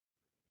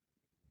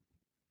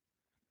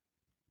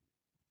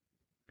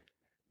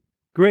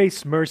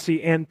Grace,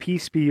 mercy, and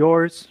peace be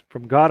yours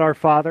from God our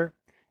Father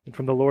and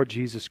from the Lord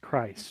Jesus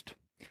Christ.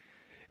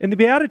 In the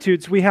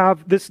Beatitudes, we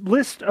have this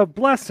list of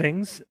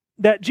blessings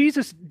that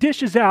Jesus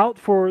dishes out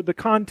for the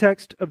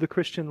context of the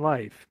Christian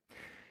life.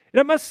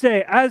 And I must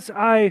say, as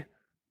I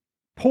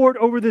pored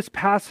over this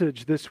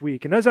passage this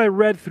week, and as I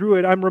read through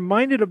it, I'm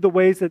reminded of the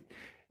ways that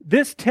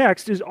this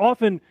text is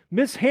often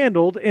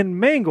mishandled and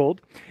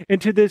mangled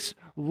into this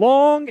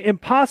long,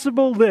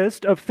 impossible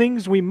list of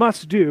things we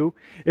must do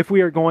if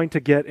we are going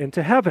to get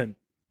into heaven.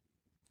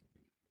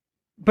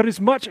 But as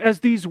much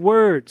as these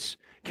words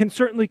can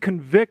certainly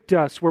convict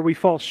us where we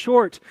fall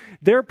short,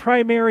 their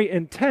primary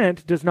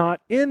intent does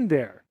not end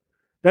there.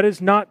 That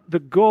is not the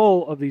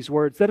goal of these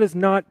words. That is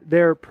not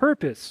their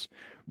purpose.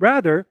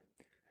 Rather,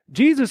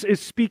 Jesus is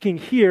speaking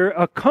here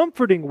a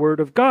comforting word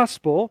of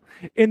gospel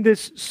in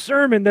this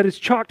sermon that is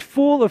chock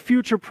full of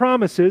future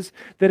promises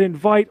that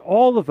invite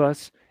all of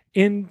us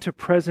into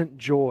present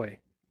joy.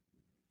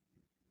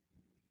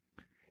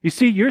 You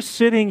see, you're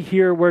sitting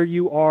here where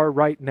you are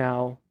right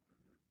now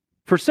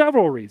for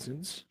several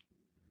reasons,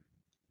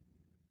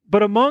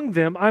 but among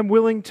them, I'm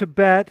willing to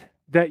bet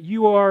that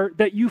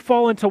you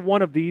fall into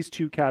one of these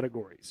two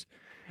categories.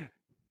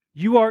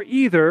 You are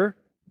either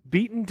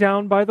beaten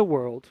down by the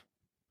world,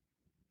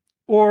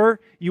 or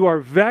you are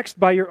vexed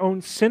by your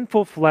own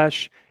sinful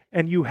flesh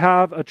and you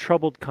have a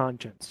troubled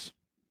conscience.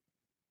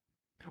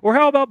 Or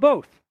how about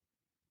both?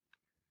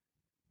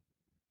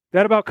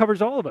 That about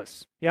covers all of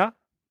us, yeah?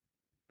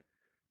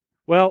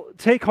 Well,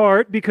 take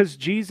heart because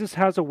Jesus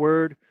has a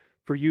word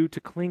for you to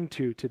cling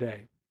to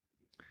today.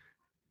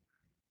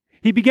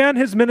 He began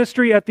his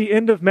ministry at the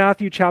end of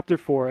Matthew chapter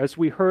 4, as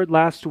we heard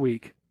last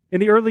week. In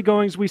the early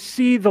goings, we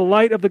see the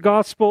light of the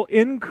gospel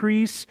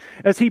increase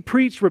as he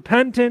preached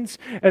repentance,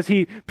 as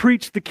he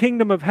preached the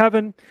kingdom of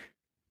heaven.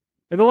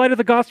 And the light of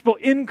the gospel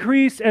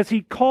increased as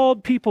he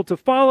called people to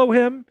follow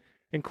him,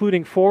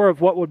 including 4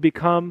 of what would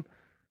become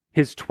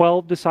his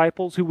 12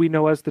 disciples, who we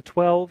know as the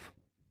 12.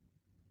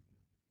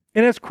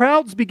 And as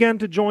crowds began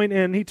to join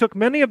in, he took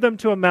many of them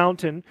to a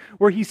mountain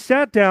where he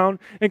sat down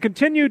and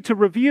continued to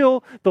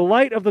reveal the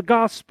light of the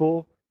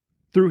gospel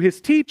through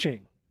his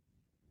teaching.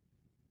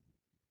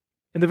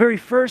 And the very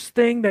first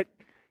thing that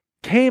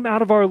came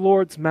out of our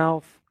Lord's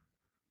mouth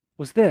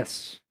was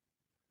this: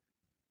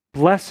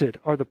 "Blessed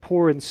are the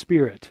poor in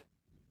spirit,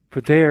 for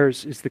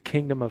theirs is the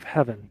kingdom of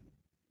heaven."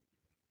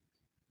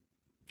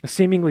 A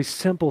seemingly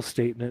simple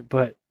statement,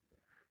 but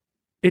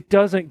it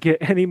doesn't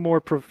get any more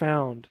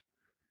profound.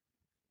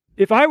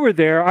 If I were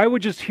there, I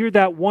would just hear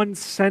that one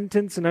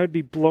sentence and I would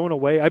be blown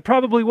away. I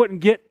probably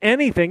wouldn't get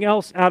anything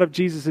else out of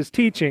Jesus'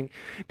 teaching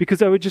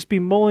because I would just be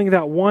mulling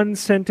that one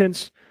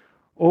sentence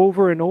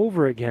over and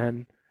over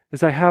again,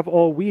 as I have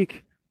all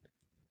week.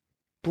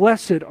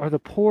 Blessed are the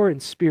poor in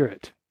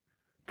spirit,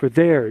 for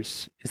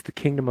theirs is the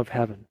kingdom of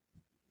heaven.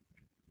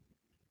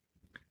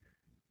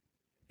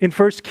 In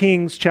 1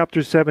 Kings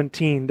chapter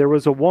 17, there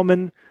was a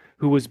woman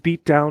who was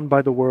beat down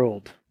by the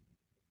world.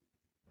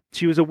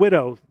 She was a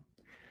widow,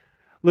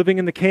 living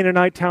in the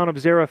Canaanite town of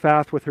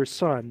Zarephath with her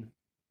son.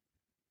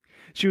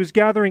 She was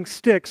gathering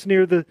sticks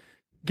near the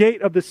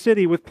gate of the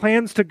city with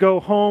plans to go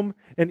home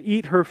and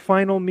eat her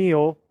final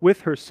meal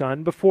with her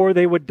son before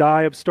they would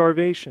die of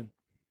starvation.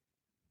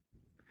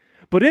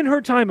 But in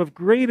her time of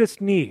greatest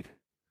need,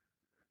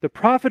 the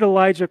prophet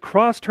Elijah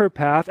crossed her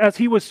path as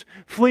he was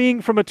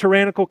fleeing from a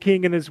tyrannical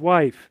king and his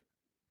wife.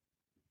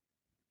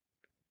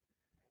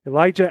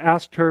 Elijah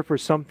asked her for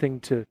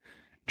something to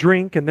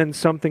drink and then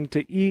something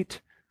to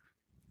eat,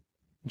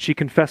 and she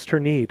confessed her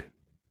need.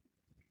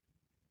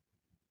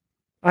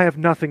 "I have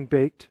nothing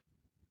baked,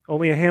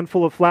 only a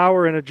handful of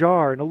flour in a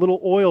jar and a little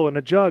oil in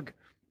a jug."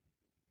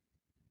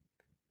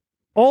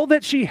 All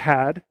that she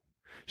had,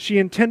 she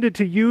intended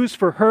to use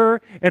for her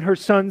and her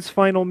son's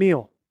final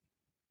meal.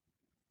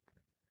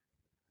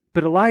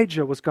 But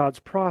Elijah was God's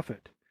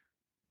prophet.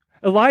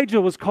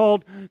 Elijah was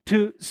called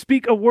to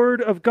speak a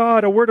word of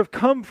God, a word of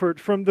comfort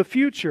from the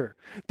future,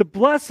 the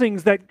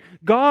blessings that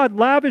God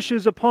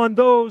lavishes upon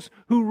those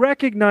who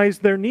recognize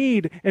their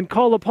need and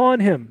call upon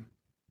him.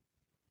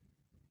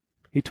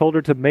 He told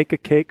her to make a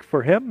cake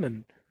for him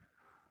and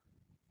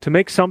to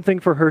make something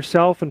for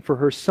herself and for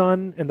her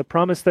son, and the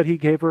promise that he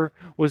gave her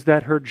was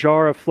that her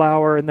jar of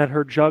flour and that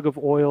her jug of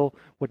oil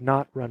would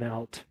not run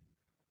out.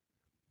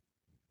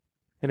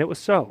 And it was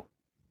so.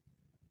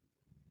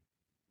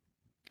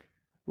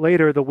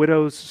 Later, the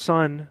widow's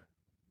son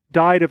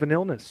died of an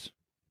illness.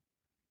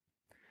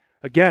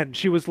 Again,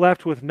 she was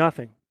left with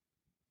nothing.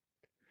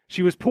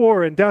 She was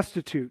poor and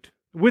destitute,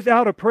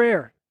 without a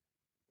prayer,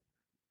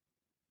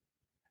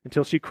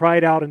 until she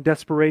cried out in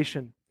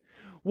desperation,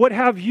 "What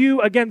have you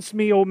against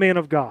me, O man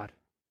of God?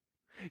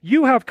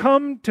 You have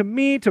come to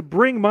me to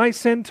bring my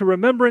sin to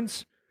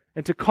remembrance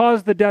and to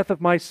cause the death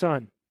of my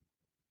son."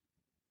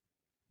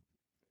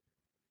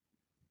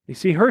 You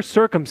see, her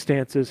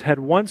circumstances had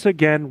once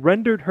again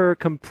rendered her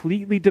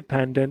completely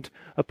dependent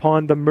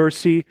upon the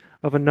mercy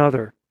of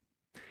another.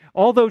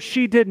 Although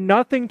she did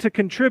nothing to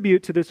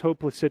contribute to this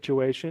hopeless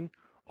situation,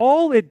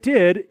 all it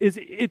did is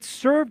it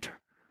served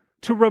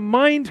to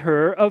remind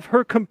her of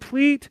her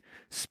complete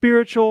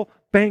spiritual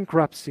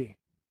bankruptcy,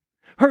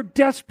 her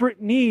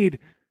desperate need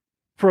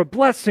for a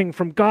blessing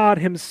from God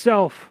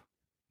Himself,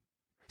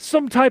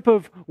 some type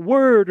of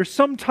word or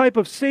some type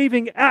of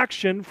saving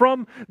action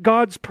from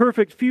God's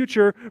perfect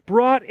future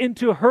brought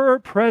into her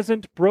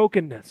present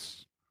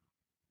brokenness.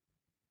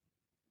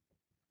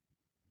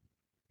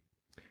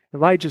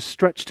 Elijah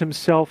stretched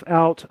himself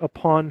out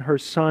upon her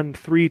son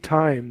 3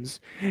 times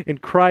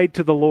and cried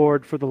to the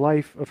Lord for the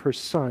life of her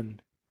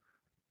son.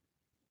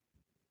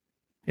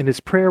 And his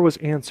prayer was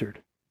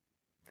answered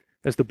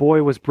as the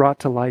boy was brought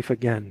to life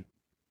again.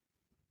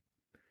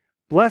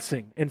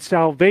 Blessing and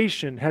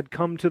salvation had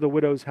come to the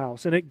widow's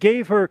house, and it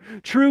gave her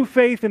true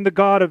faith in the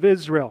God of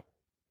Israel.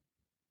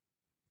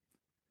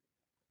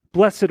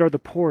 Blessed are the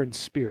poor in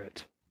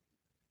spirit,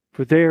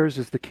 for theirs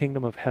is the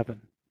kingdom of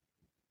heaven.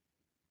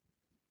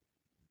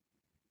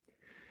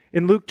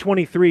 In Luke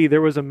 23,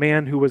 there was a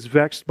man who was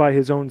vexed by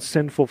his own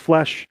sinful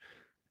flesh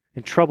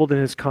and troubled in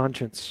his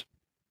conscience.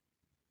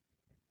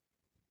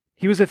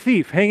 He was a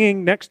thief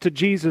hanging next to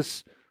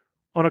Jesus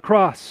on a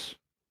cross.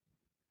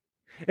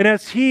 And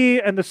as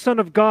he and the Son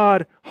of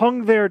God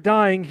hung there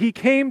dying, he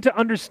came to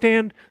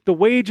understand the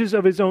wages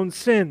of his own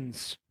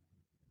sins.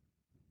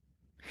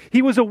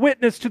 He was a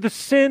witness to the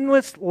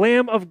sinless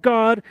Lamb of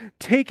God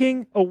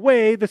taking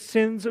away the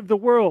sins of the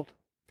world.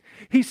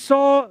 He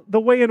saw the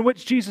way in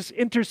which Jesus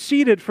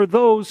interceded for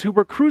those who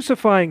were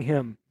crucifying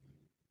him.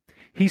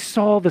 He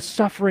saw the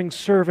suffering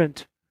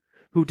servant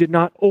who did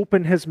not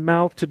open his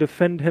mouth to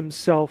defend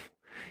himself.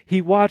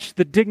 He watched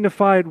the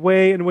dignified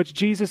way in which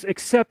Jesus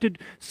accepted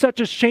such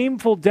a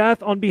shameful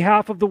death on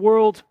behalf of the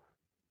world,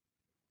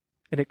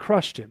 and it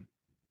crushed him.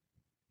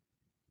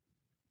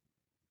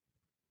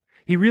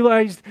 He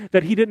realized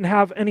that he didn't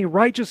have any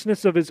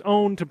righteousness of his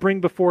own to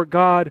bring before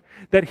God,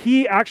 that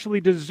he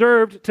actually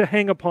deserved to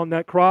hang upon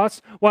that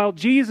cross, while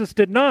Jesus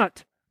did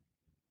not.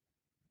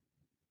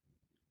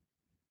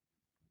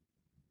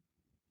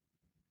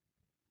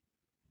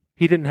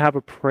 He didn't have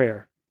a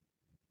prayer,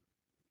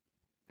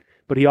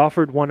 but he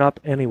offered one up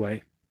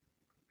anyway.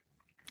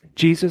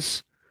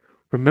 Jesus,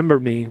 remember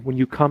me when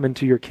you come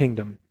into your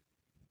kingdom.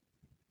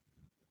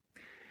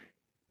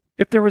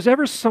 If there was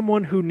ever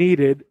someone who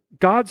needed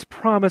God's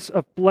promise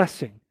of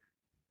blessing,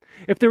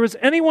 if there was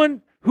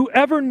anyone who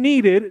ever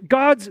needed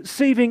God's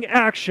saving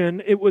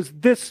action, it was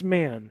this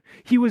man.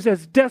 He was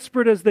as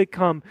desperate as they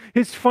come.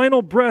 His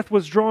final breath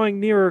was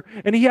drawing nearer,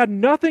 and he had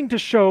nothing to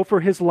show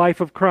for his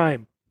life of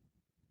crime.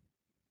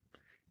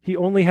 He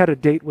only had a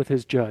date with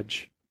his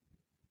judge.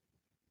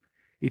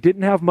 He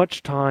didn't have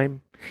much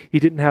time. He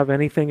didn't have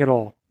anything at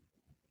all.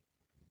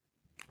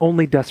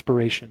 Only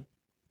desperation.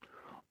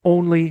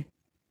 Only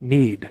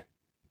need.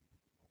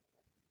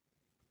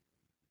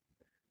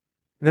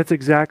 And that's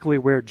exactly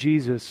where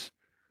Jesus,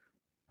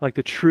 like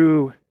the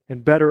true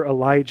and better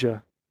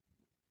Elijah,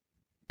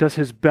 does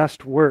his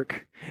best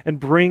work and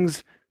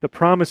brings the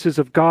promises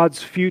of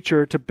God's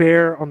future to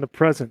bear on the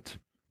present.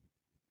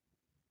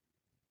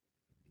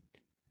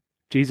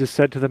 Jesus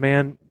said to the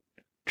man,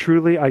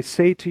 "Truly I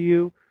say to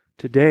you,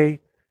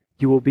 today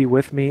you will be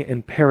with me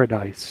in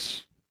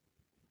paradise."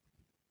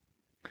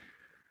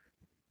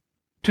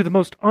 To the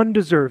most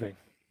undeserving,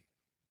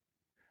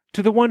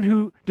 to the one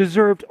who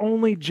deserved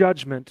only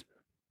judgment,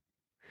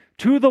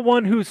 to the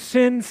one whose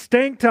sin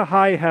stank to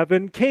high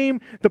heaven, came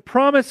the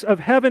promise of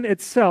heaven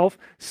itself,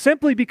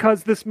 simply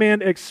because this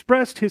man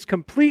expressed his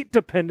complete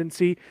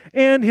dependency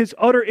and his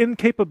utter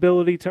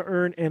incapability to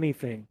earn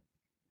anything.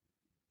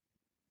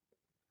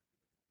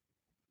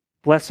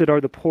 Blessed are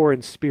the poor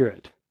in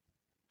spirit,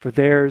 for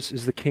theirs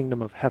is the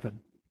kingdom of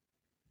heaven.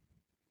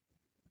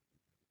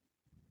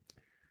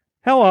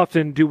 How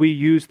often do we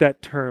use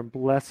that term,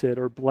 blessed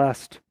or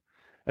blessed,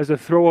 as a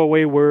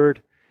throwaway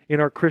word in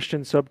our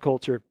Christian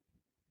subculture?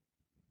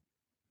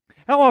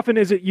 How often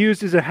is it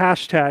used as a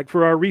hashtag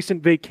for our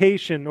recent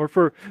vacation or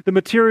for the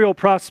material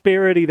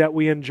prosperity that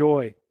we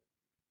enjoy?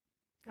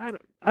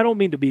 I don't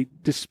mean to be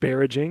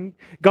disparaging.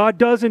 God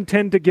does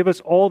intend to give us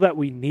all that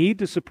we need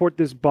to support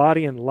this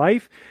body and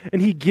life,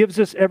 and He gives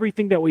us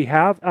everything that we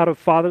have out of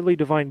fatherly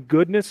divine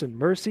goodness and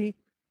mercy.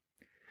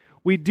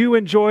 We do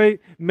enjoy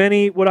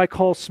many what I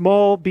call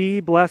small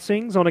b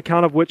blessings, on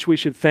account of which we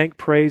should thank,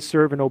 praise,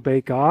 serve, and obey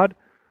God.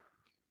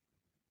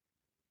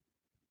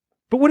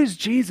 But what is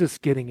Jesus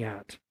getting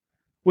at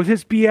with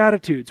His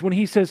Beatitudes when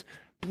He says,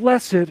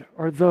 "Blessed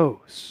are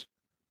those"?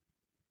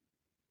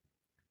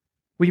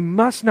 We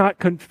must not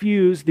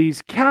confuse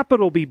these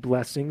capital B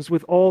blessings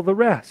with all the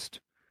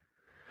rest.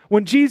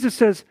 When Jesus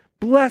says,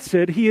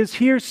 "Blessed," He is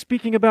here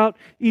speaking about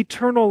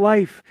eternal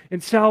life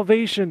and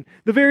salvation,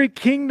 the very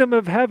kingdom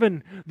of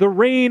heaven, the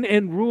reign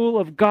and rule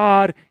of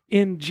God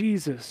in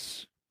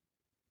Jesus.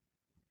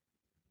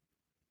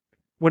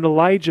 When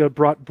Elijah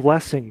brought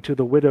blessing to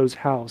the widow's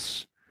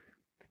house,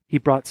 he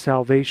brought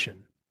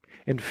salvation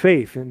and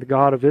faith in the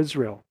God of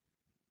Israel.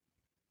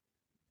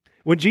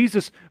 When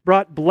Jesus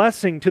brought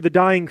blessing to the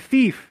dying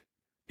thief,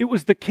 it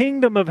was the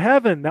kingdom of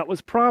heaven that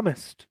was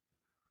promised.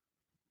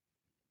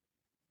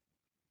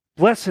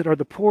 Blessed are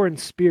the poor in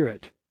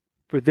spirit,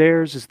 for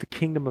theirs is the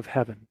kingdom of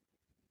heaven.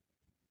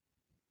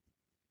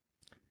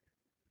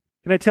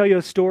 Can I tell you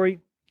a story?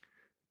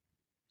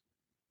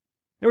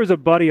 There was a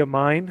buddy of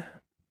mine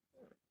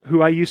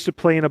who I used to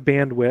play in a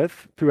band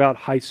with throughout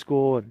high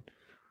school and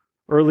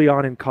early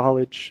on in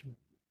college.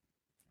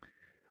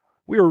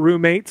 We were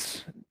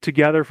roommates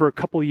together for a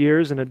couple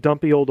years in a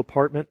dumpy old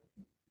apartment.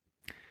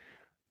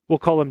 We'll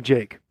call him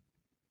Jake.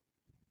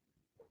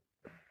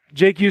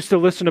 Jake used to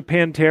listen to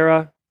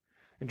Pantera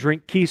and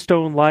drink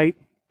Keystone Light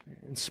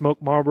and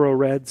smoke Marlboro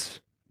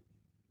Reds.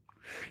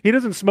 He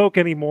doesn't smoke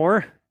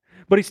anymore,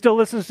 but he still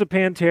listens to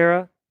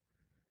Pantera,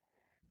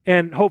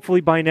 and hopefully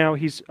by now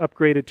he's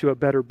upgraded to a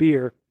better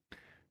beer.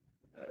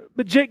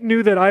 But Jake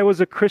knew that I was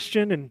a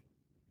Christian, and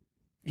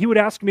he would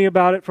ask me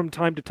about it from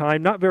time to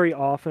time, not very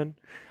often.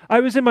 I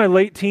was in my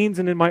late teens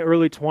and in my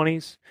early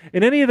 20s,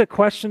 and any of the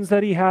questions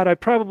that he had, I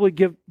probably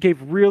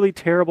gave really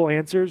terrible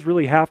answers,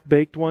 really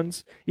half-baked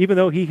ones, even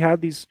though he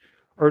had these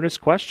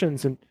earnest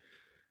questions, and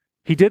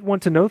he did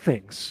want to know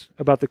things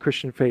about the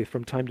Christian faith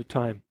from time to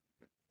time.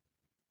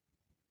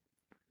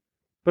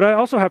 But I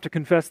also have to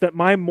confess that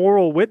my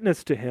moral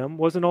witness to him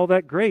wasn't all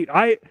that great.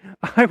 I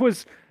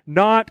was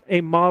not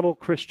a model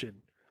Christian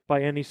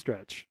by any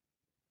stretch.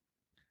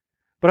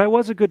 But I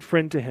was a good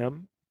friend to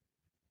him,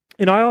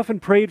 and I often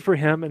prayed for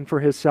him and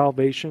for his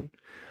salvation.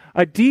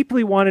 I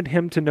deeply wanted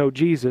him to know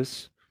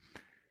Jesus,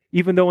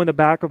 even though in the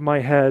back of my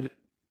head,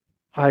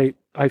 I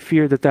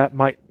fear that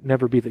might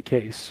never be the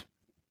case.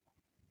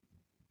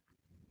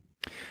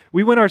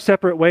 We went our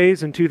separate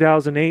ways in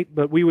 2008,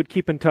 but we would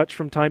keep in touch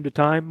from time to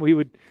time. We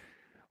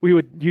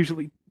would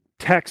usually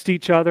text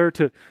each other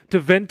to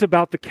vent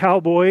about the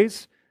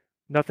Cowboys.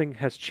 Nothing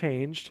has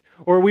changed.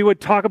 Or we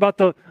would talk about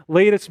the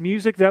latest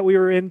music that we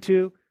were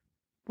into.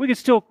 We could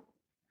still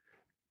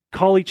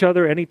call each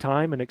other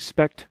anytime and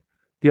expect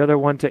the other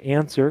one to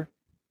answer.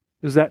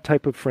 It was that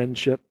type of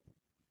friendship.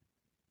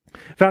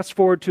 Fast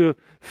forward to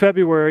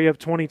February of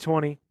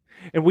 2020,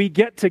 and we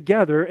get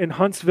together in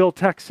Huntsville,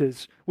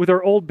 Texas, with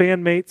our old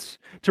bandmates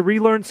to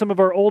relearn some of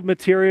our old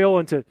material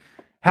and to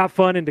have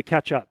fun and to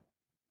catch up.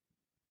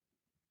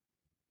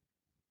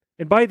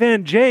 And by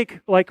then,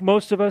 Jake, like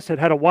most of us, had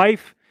had a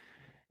wife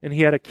and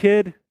he had a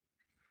kid.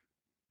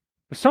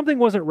 But something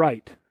wasn't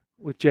right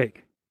with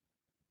Jake.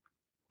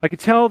 I could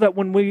tell that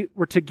when we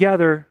were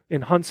together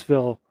in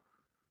Huntsville,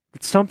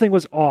 that something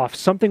was off,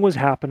 something was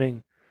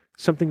happening,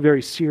 something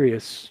very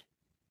serious.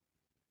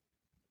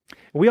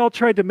 We all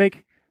tried to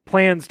make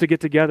plans to get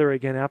together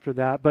again after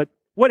that, but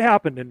what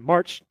happened in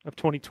March of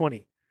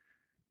 2020?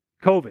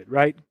 COVID,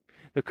 right?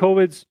 The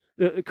COVID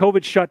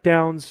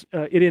shutdowns,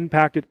 it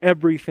impacted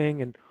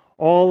everything, and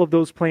all of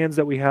those plans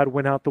that we had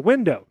went out the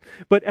window.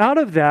 But out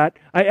of that,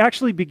 I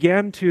actually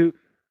began to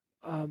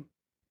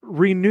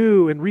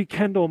renew and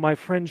rekindle my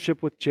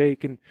friendship with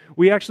Jake, and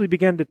we actually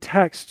began to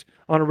text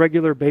on a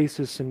regular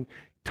basis and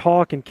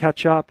talk and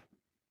catch up.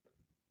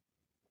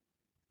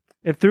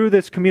 And through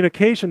this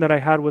communication that I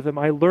had with him,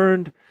 I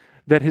learned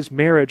that his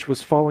marriage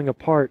was falling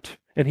apart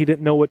and he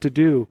didn't know what to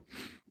do.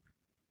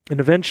 And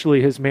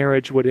eventually his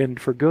marriage would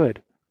end for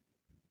good.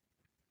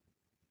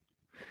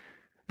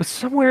 But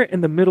somewhere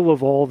in the middle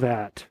of all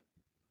that,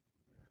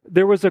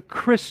 there was a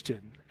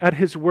Christian at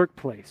his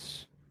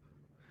workplace,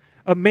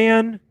 a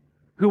man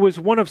who was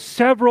one of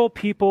several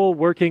people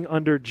working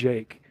under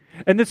Jake.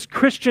 And this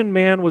Christian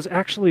man was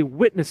actually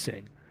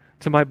witnessing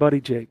to my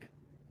buddy Jake.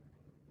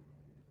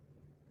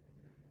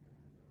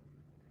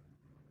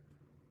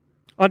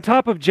 On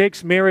top of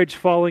Jake's marriage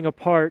falling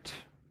apart,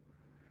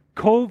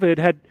 COVID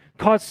had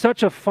caused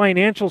such a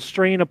financial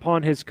strain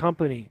upon his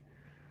company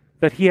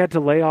that he had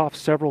to lay off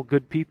several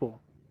good people.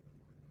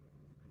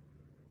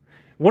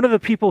 One of the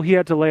people he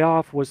had to lay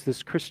off was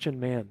this Christian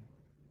man.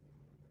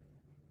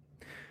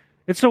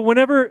 And so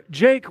whenever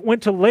Jake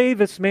went to lay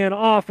this man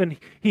off and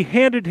he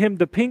handed him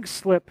the pink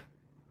slip,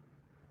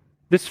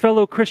 this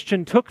fellow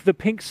Christian took the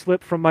pink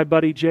slip from my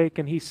buddy Jake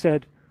and he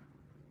said,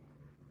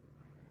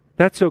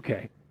 "That's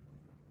okay.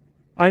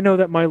 I know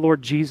that my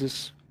Lord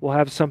Jesus will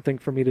have something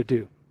for me to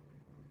do."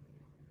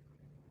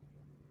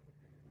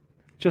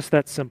 Just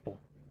that simple.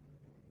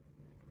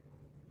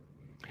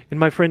 And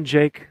my friend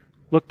Jake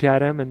looked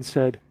at him and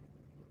said,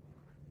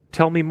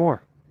 "Tell me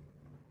more."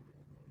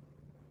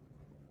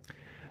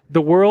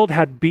 The world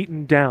had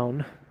beaten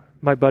down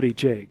my buddy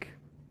Jake.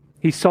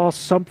 He saw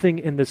something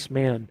in this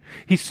man.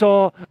 He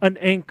saw an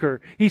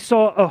anchor. He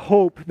saw a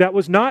hope that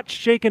was not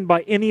shaken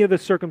by any of the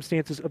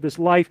circumstances of this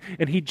life,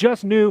 and he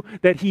just knew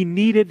that he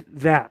needed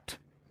that.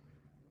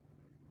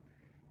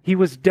 He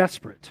was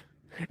desperate.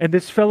 And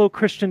this fellow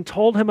Christian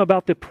told him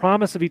about the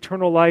promise of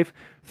eternal life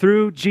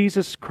through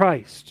Jesus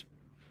Christ.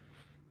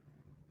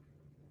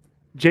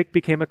 Jake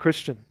became a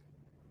Christian.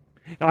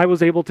 I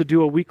was able to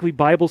do a weekly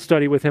Bible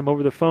study with him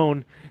over the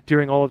phone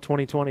during all of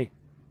 2020.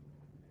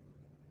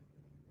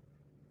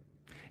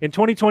 In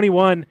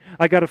 2021,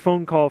 I got a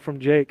phone call from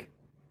Jake.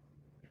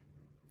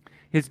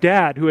 His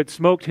dad, who had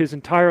smoked his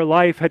entire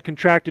life, had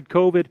contracted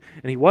COVID,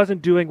 and he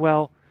wasn't doing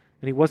well,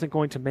 and he wasn't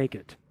going to make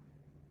it.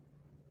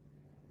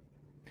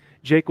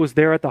 Jake was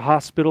there at the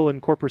hospital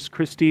in Corpus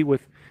Christi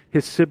with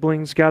his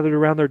siblings gathered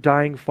around their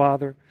dying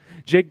father.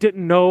 Jake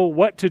didn't know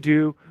what to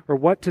do or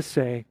what to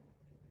say.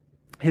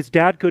 His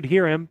dad could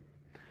hear him,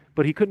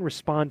 but he couldn't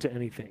respond to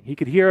anything. He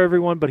could hear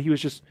everyone, but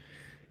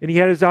and he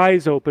had his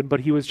eyes open,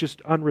 but he was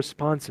just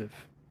unresponsive.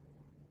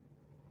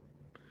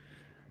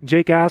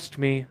 Jake asked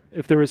me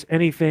if there was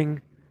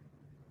anything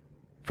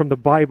from the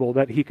Bible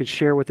that he could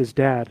share with his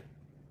dad.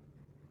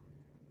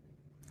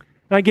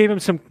 And I gave him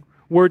some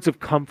words of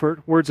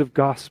comfort, words of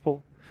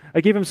gospel.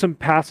 I gave him some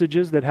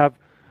passages that have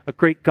a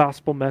great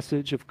gospel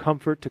message of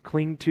comfort to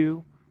cling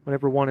to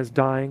whenever one is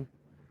dying.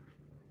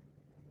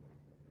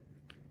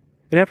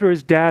 And after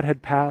his dad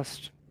had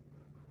passed,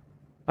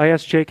 I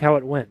asked Jake how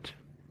it went.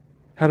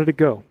 How did it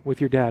go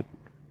with your dad?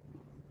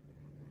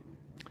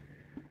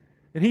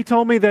 And he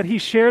told me that he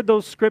shared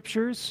those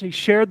scriptures, he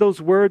shared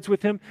those words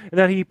with him, and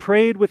that he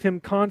prayed with him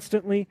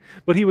constantly,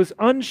 but he was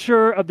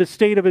unsure of the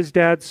state of his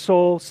dad's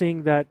soul,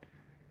 seeing that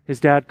his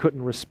dad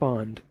couldn't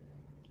respond.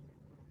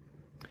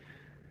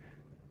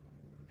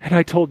 And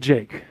I told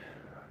Jake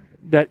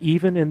that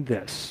even in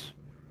this,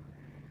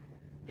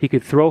 he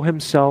could throw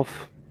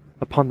himself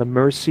upon the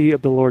mercy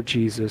of the Lord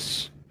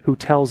Jesus, who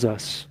tells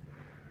us,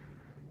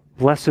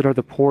 "Blessed are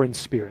the poor in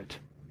spirit,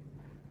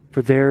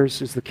 for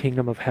theirs is the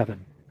kingdom of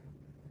heaven."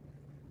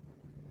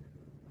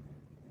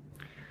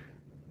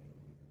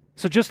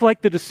 So just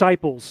like the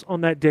disciples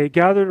on that day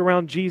gathered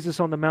around Jesus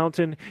on the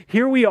mountain,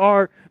 here we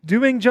are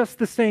doing just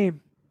the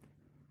same.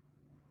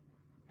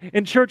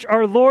 In church,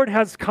 our Lord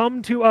has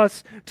come to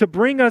us to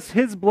bring us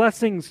His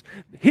blessings,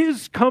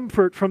 His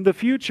comfort from the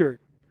future,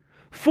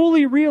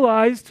 fully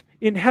realized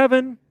in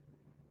heaven,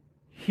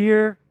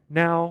 here,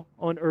 now,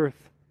 on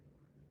earth.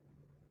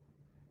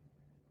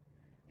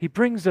 He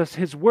brings us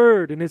His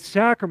word and His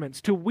sacraments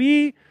to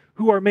we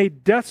who are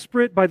made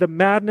desperate by the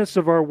madness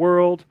of our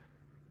world,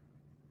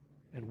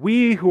 and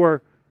we who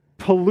are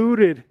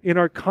polluted in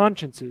our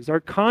consciences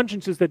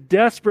that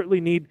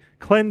desperately need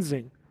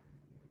cleansing.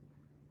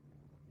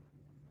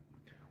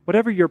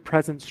 Whatever your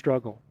present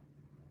struggle,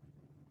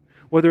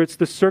 whether it's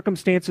the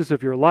circumstances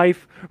of your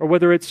life or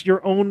whether it's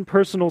your own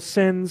personal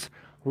sins,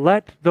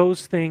 let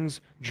those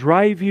things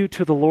drive you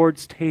to the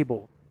Lord's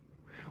table,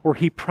 where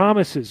He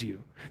promises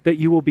you that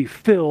you will be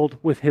filled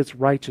with His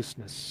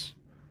righteousness,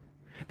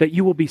 that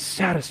you will be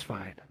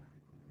satisfied.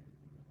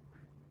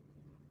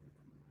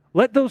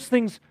 Let those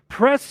things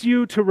press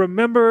you to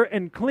remember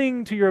and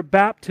cling to your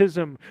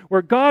baptism,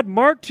 where God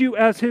marked you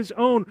as His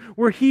own,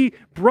 where He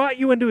brought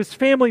you into His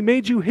family,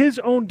 made you His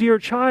own dear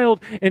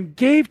child, and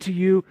gave to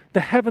you the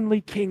heavenly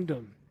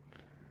kingdom.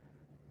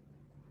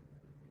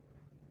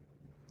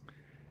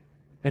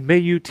 And may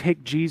you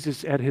take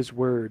Jesus at His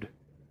word,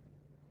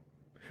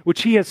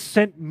 which He has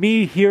sent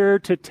me here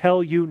to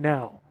tell you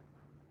now.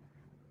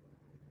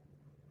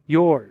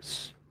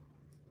 Yours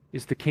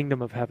is the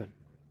kingdom of heaven.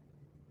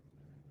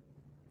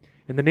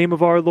 In the name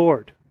of our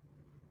Lord,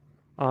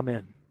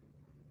 amen.